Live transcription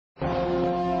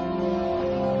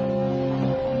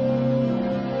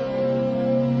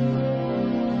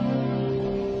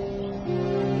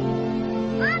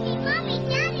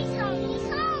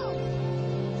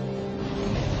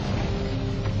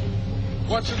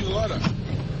What's in the letter?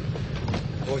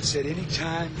 Oh, it said any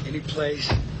time, any place,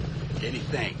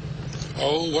 anything.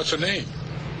 Oh, what's her name?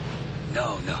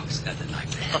 No, it's nothing like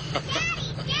that.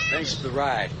 Thanks for the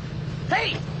ride.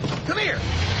 Hey, come here.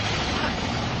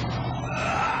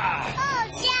 Oh,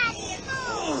 Daddy.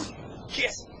 Oh.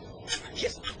 Kiss.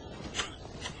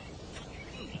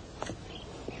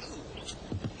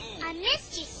 I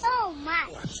missed you so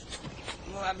much.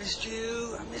 Oh, I missed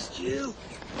you. Here,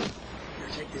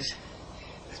 take this.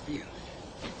 That's for you.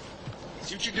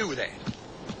 See what you do with that.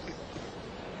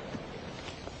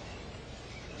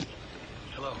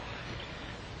 Hello.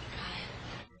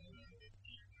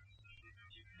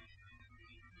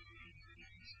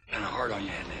 Kind of hard on you,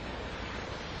 hadn't it?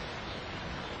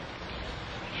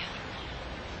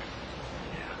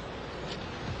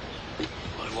 Yeah.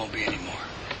 Well, it won't be anymore.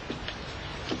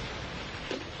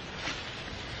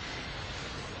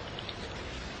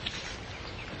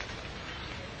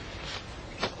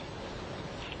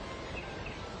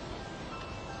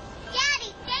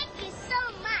 Daddy, thank you so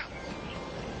much.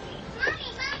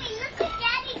 Mommy, look what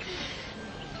Daddy did.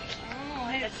 Oh,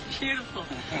 that's beautiful.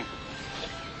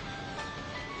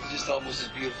 It's just almost as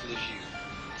beautiful as you.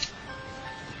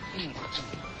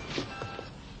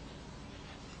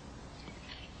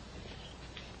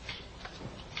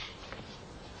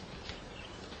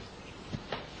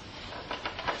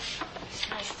 It's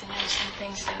nice to know some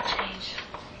things don't change.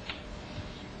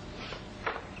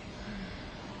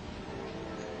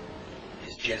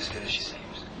 Is Jen as good as she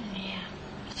seems? Yeah,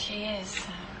 she is.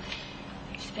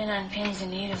 She's been on pins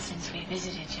and needles since we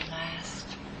visited you last.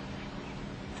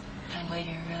 I'm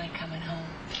waiting you're really coming home.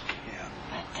 Yeah.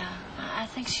 But I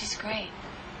think she's great.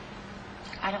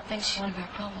 I don't think she's one of our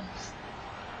problems.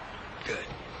 Good.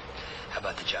 How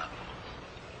about the job?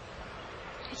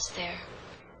 It's there.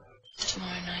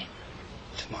 Tomorrow night.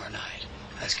 Tomorrow night.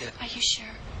 That's good. Are you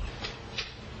sure?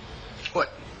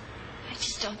 What? I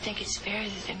just don't think it's fair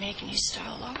that they're making you start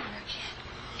all over again.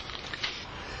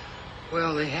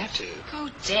 Well, they have to. Oh,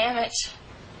 damn it.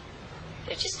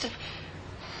 They're just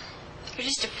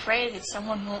afraid that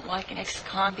someone won't like an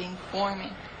ex-con being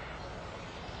foreman.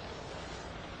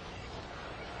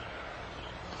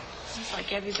 Seems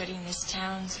like everybody in this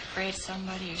town's afraid of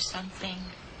somebody or something.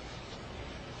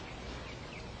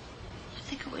 I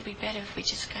think it would be better if we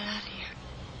just got out of here.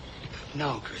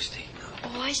 No, Christy, no.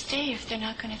 Well, why stay if they're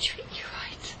not going to treat you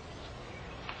right?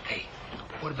 Hey,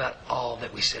 what about all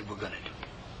that we said we're going to do?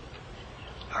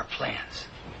 Our plans.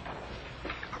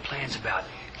 Our plans about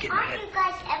getting Aren't ahead. you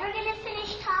guys ever going to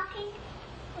finish talking?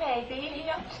 Maybe, you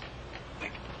don't.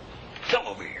 Wait, come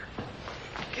over here.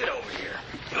 Get over here.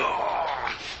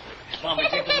 Oh. Mama,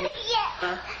 give me.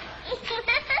 Yeah.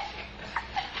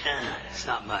 It's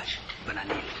not much, but I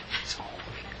need it. It's all.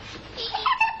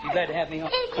 You glad to have me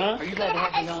home? Huh? Are you glad to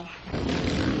have me home?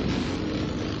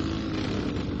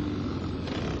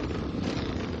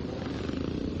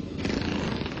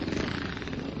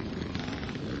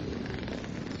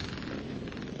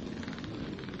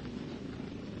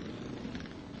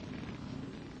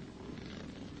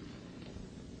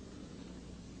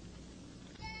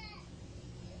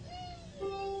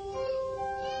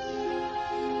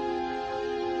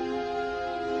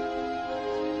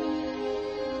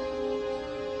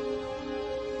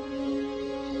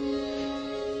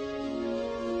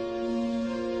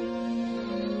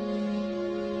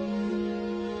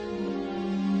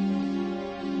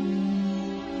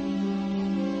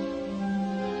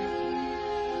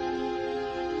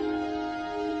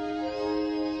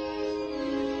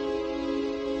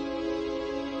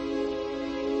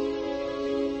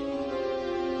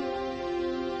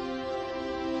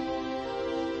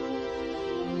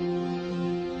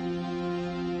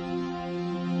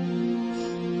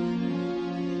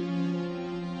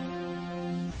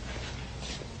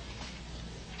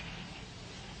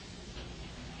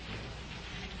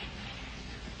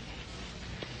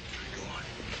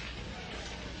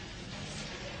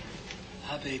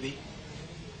 Hi, baby.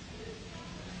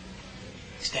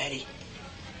 It's Daddy.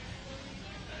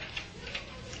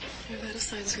 Your vital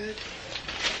sign's good.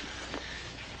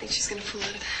 I think she's gonna pull out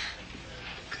of it.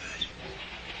 Good.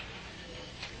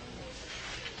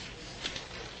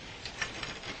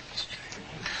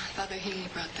 Father Healy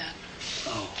brought that.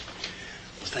 Oh,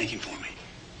 well, thank you for me.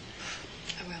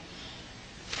 I will.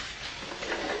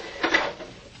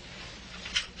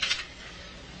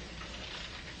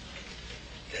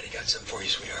 Daddy got something for you,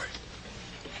 sweetheart.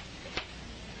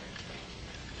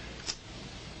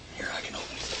 Here, I can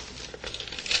open it.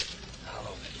 I'll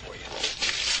open it for you.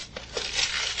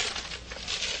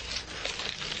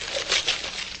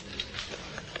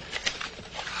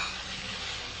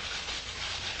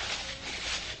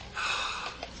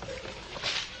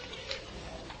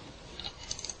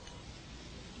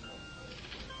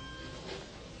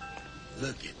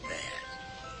 Look at that.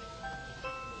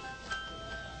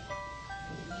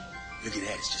 Look at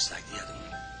that. It's just like the other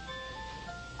one.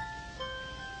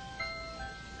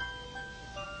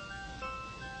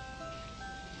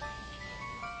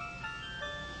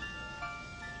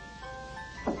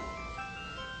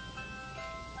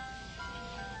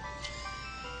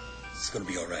 It's going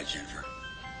to be all right, Jennifer.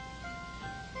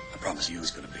 I promise you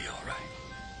it's going to be all right.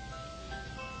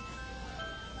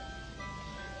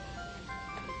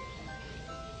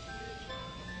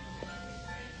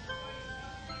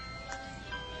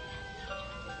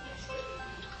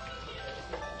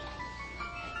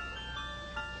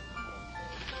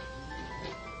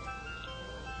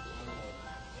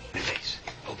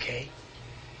 Okay?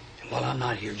 And while I'm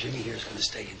not here, Jimmy here is going to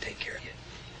stay and take care of you.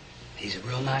 He's a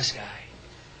real nice guy.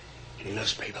 And he loves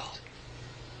spray balls.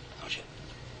 Don't you?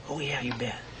 Oh, yeah, you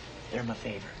bet. They're my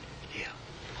favorite. Yeah.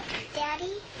 Okay. Daddy,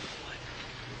 What?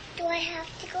 do I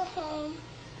have to go home?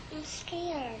 I'm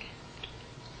scared.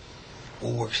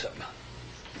 We'll work something out.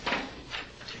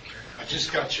 Take care. I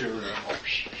just got your... Oh,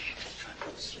 shh. Try to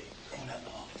go to sleep. Ain't nothing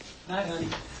wrong. Night, honey.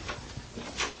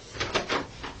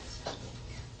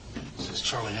 This is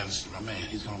Charlie Henderson, my man.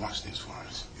 He's going to watch things for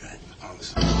us. Good. Now,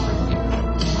 listen.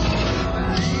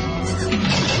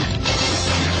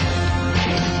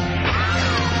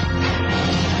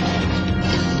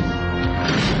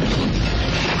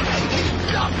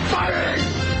 Stop firing!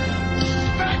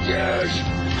 Matthews!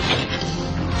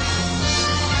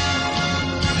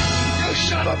 You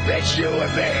son of a bitch, you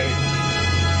and me!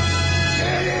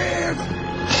 Get him!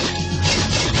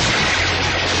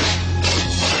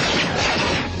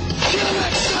 Kill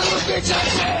that son of a bitch, I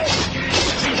said!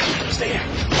 Stay here.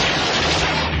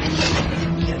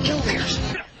 Get him, kill Beers. Get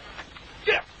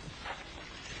him!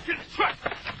 Get in the truck!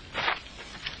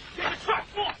 Get in the truck!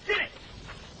 Come on, get in!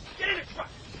 Get in the truck!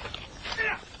 Get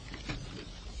out!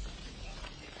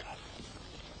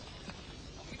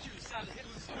 I'll meet you inside the head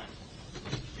of the sun.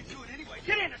 You do it anyway.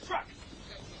 Get in the truck! Get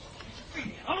your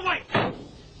feet in. On the way!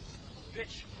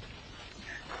 Bitch.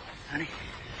 Honey,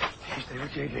 you stay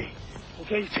with JB.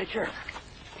 Okay, you take care.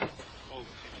 You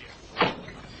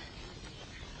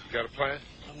got a plan?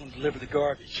 I'm going to deliver the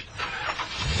garbage.